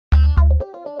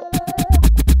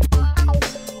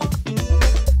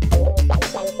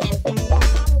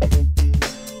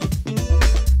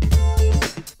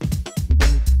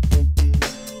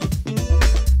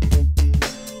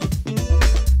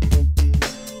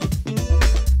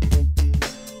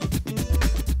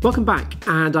Welcome back,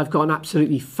 and I've got an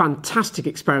absolutely fantastic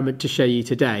experiment to show you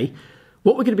today.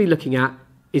 What we're going to be looking at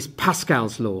is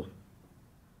Pascal's law.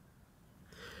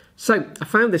 So I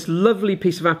found this lovely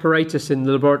piece of apparatus in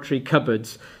the laboratory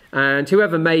cupboards, and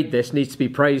whoever made this needs to be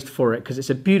praised for it because it's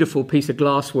a beautiful piece of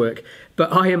glasswork,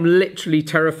 but I am literally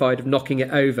terrified of knocking it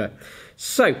over.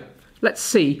 So let's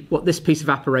see what this piece of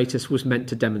apparatus was meant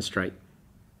to demonstrate.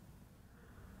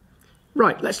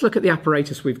 Right, let's look at the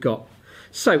apparatus we've got.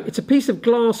 So it's a piece of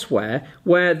glassware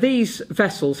where these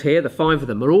vessels here, the 5 of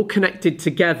them, are all connected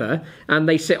together and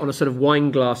they sit on a sort of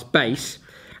wine glass base.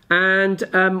 And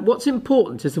what's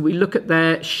important is that we look at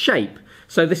their shape.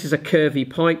 So this is a curvy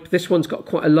pipe. This one's got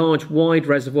quite a large, wide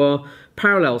reservoir,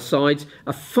 parallel sides,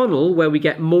 a funnel where we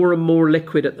get more and more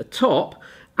liquid at the top,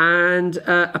 and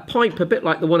a pipe a bit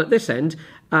like the one at this end,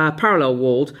 parallel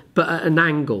walled, but at an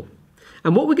angle.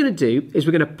 And what we're going to do is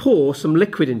we're going to pour some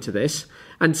liquid into this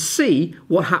and see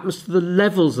what happens to the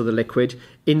levels of the liquid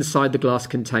inside the glass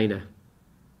container.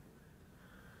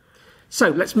 So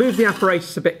let's move the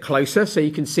apparatus a bit closer so you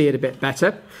can see it a bit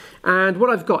better. And what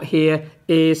I've got here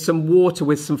is some water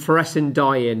with some fluorescent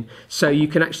dye in, so you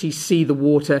can actually see the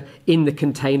water in the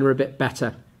container a bit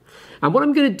better. And what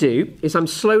I'm going to do is I'm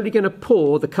slowly going to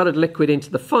pour the coloured liquid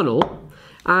into the funnel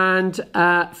and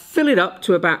fill it up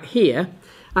to about here.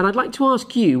 And I'd like to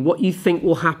ask you what you think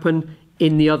will happen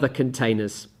in the other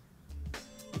containers.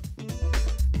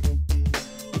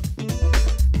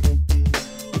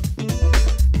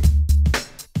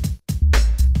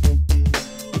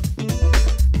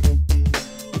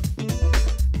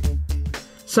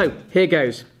 So here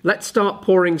goes. Let's start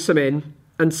pouring some in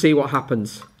and see what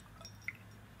happens.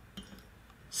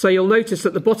 So you'll notice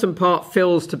that the bottom part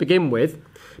fills to begin with,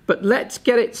 but let's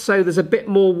get it so there's a bit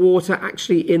more water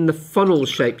actually in the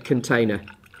funnel-shaped container.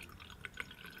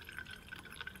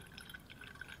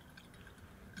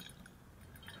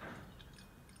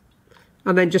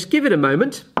 And then just give it a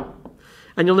moment,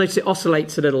 and you'll notice it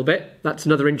oscillates a little bit. That's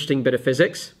another interesting bit of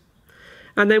physics.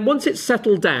 And then once it's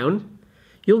settled down,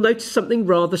 you'll notice something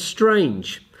rather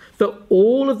strange, that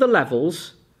all of the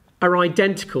levels are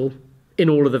identical in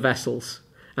all of the vessels.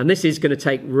 And this is going to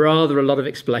take rather a lot of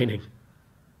explaining.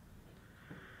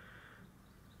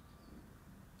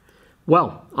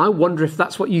 Well, I wonder if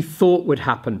that's what you thought would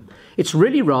happen. It's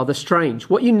really rather strange.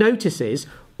 What you notice is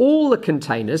all the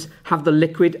containers have the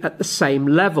liquid at the same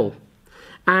level.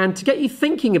 And to get you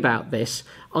thinking about this,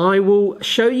 I will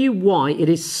show you why it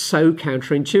is so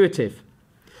counterintuitive.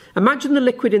 Imagine the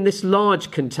liquid in this large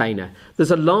container.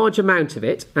 There's a large amount of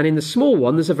it, and in the small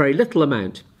one there's a very little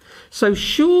amount. So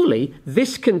surely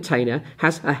this container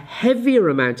has a heavier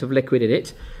amount of liquid in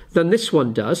it than this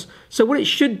one does. So what it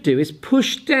should do is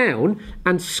push down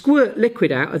and squirt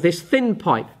liquid out of this thin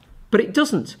pipe. But it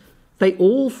doesn't. They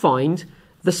all find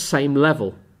the same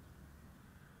level.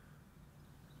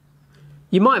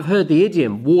 You might have heard the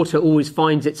idiom, water always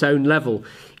finds its own level.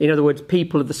 In other words,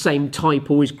 people of the same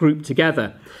type always group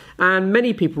together. And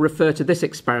many people refer to this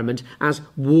experiment as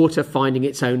water finding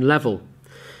its own level.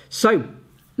 So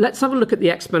let's have a look at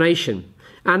the explanation.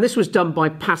 And this was done by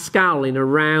Pascal in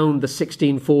around the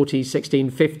 1640s,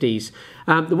 1650s.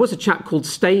 There was a chap called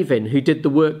Stavin who did the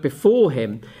work before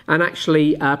him and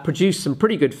actually produced some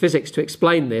pretty good physics to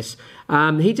explain this.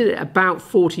 He did it about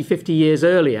 40, 50 years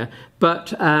earlier, but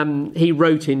he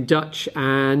wrote in Dutch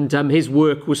and his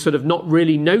work was sort of not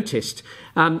really noticed.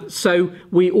 So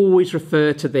we always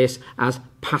refer to this as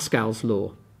Pascal's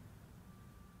law.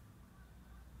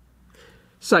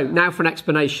 So now for an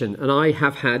explanation, and I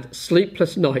have had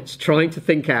sleepless nights trying to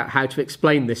think out how to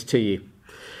explain this to you.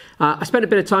 I spent a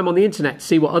bit of time on the internet to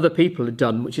see what other people had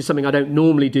done, which is something I don't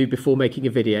normally do before making a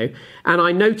video, and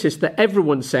I noticed that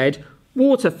everyone said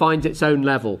water finds its own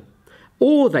level,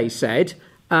 or they said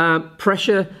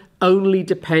pressure only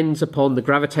depends upon the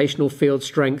gravitational field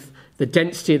strength, the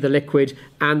density of the liquid,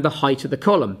 and the height of the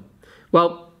column.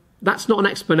 Well, that's not an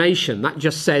explanation, that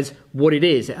just says what it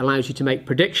is. It allows you to make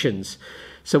predictions.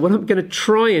 So what I'm going to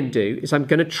try and do is I'm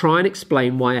going to try and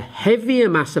explain why a heavier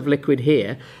mass of liquid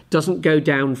here doesn't go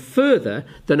down further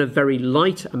than a very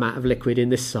light amount of liquid in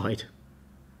this side.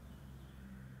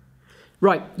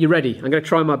 Right, you ready? I'm going to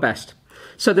try my best.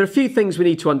 So there are a few things we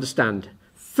need to understand.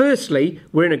 Firstly,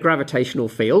 we're in a gravitational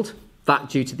field, that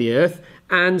due to the Earth,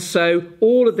 and so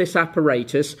all of this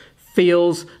apparatus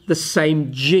feels the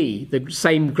same G, the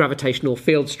same gravitational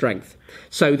field strength.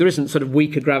 So there isn't sort of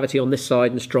weaker gravity on this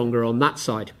side and stronger on that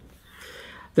side.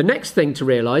 The next thing to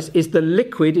realise is the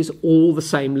liquid is all the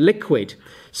same liquid.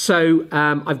 So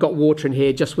I've got water in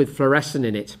here just with fluorescent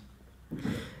in it.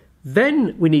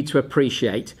 Then we need to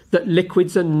appreciate that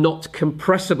liquids are not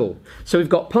compressible. So we've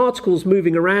got particles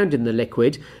moving around in the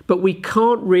liquid, but we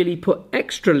can't really put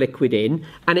extra liquid in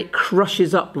and it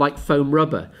crushes up like foam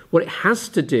rubber. What it has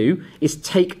to do is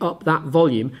take up that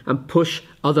volume and push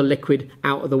other liquid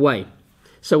out of the way.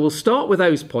 So we'll start with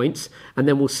those points and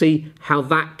then we'll see how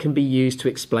that can be used to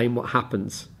explain what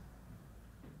happens.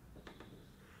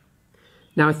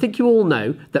 Now, I think you all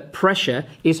know that pressure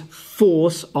is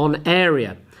force on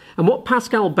area. And what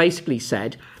Pascal basically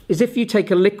said is if you take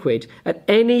a liquid at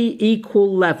any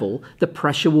equal level, the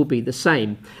pressure will be the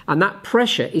same. And that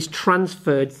pressure is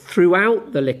transferred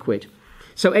throughout the liquid.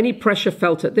 So any pressure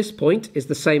felt at this point is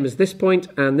the same as this point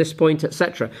and this point,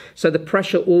 etc. So the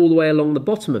pressure all the way along the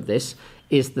bottom of this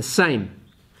is the same.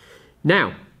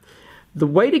 Now, the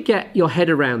way to get your head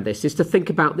around this is to think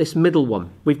about this middle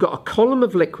one. We've got a column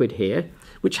of liquid here,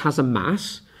 which has a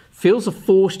mass, feels a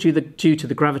force due to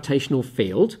the gravitational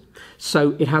field,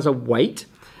 so it has a weight,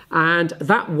 and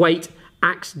that weight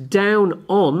acts down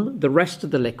on the rest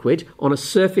of the liquid on a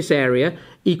surface area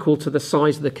equal to the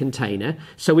size of the container,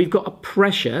 so we've got a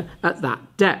pressure at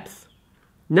that depth.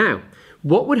 Now,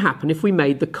 what would happen if we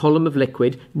made the column of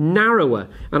liquid narrower?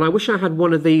 And I wish I had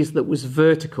one of these that was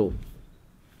vertical.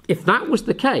 If that was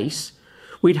the case,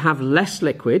 we'd have less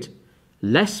liquid,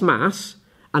 less mass,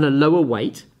 and a lower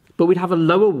weight, but we'd have a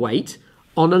lower weight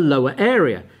on a lower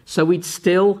area. So we'd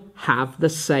still have the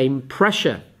same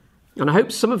pressure. And I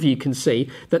hope some of you can see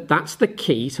that that's the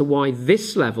key to why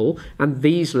this level and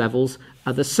these levels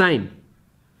are the same.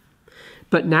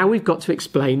 But now we've got to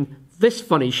explain this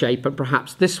funny shape and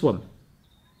perhaps this one.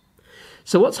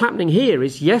 So what's happening here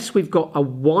is, yes, we've got a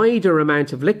wider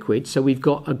amount of liquid, so we've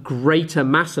got a greater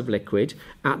mass of liquid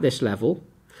at this level.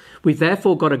 We've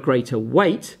therefore got a greater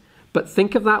weight, but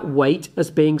think of that weight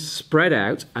as being spread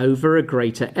out over a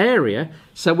greater area,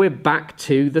 so we're back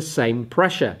to the same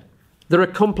pressure. There are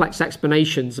complex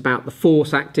explanations about the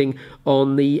force acting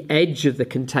on the edge of the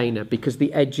container because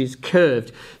the edge is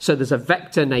curved, so there's a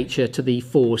vector nature to the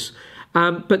force.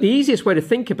 But the easiest way to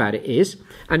think about it is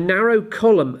a narrow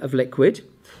column of liquid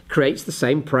creates the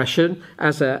same pressure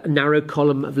as a narrow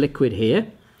column of liquid here,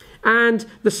 and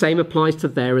the same applies to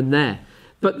there and there.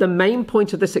 But the main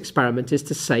point of this experiment is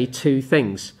to say two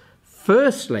things.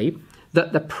 Firstly,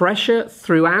 that the pressure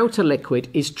throughout a liquid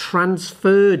is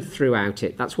transferred throughout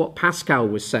it. That's what Pascal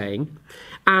was saying.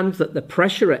 And that the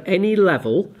pressure at any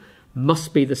level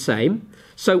must be the same.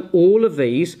 So all of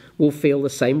these will feel the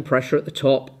same pressure at the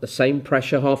top, the same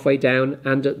pressure halfway down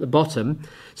and at the bottom.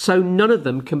 So none of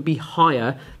them can be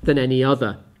higher than any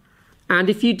other. And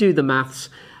if you do the maths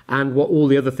and what all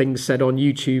the other things said on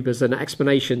YouTube as an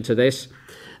explanation to this,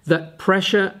 that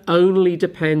pressure only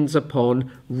depends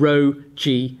upon rho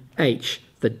g h,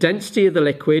 the density of the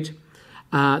liquid,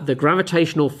 the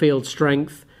gravitational field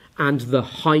strength, and the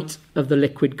height of the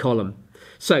liquid column.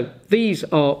 So these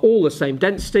are all the same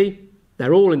density,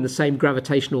 they're all in the same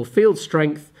gravitational field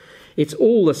strength, it's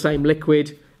all the same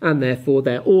liquid, and therefore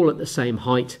they're all at the same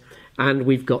height, and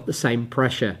we've got the same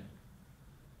pressure.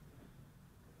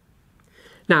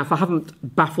 Now, if I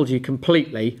haven't baffled you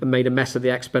completely and made a mess of the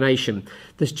explanation,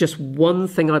 there's just one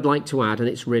thing I'd like to add, and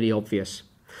it's really obvious.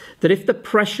 That if the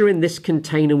pressure in this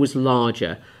container was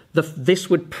larger, this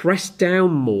would press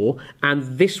down more,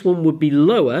 and this one would be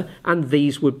lower, and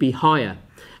these would be higher.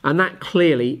 And that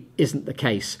clearly isn't the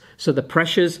case. So the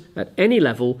pressures at any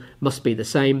level must be the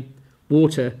same.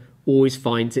 Water always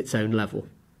finds its own level.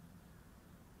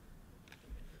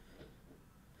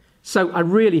 So I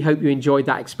really hope you enjoyed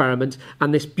that experiment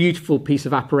and this beautiful piece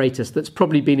of apparatus that's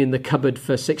probably been in the cupboard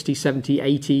for 60, 70,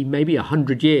 80, maybe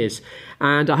 100 years.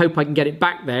 And I hope I can get it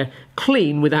back there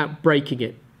clean without breaking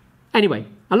it. Anyway,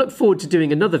 I look forward to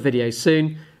doing another video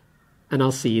soon, and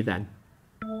I'll see you then.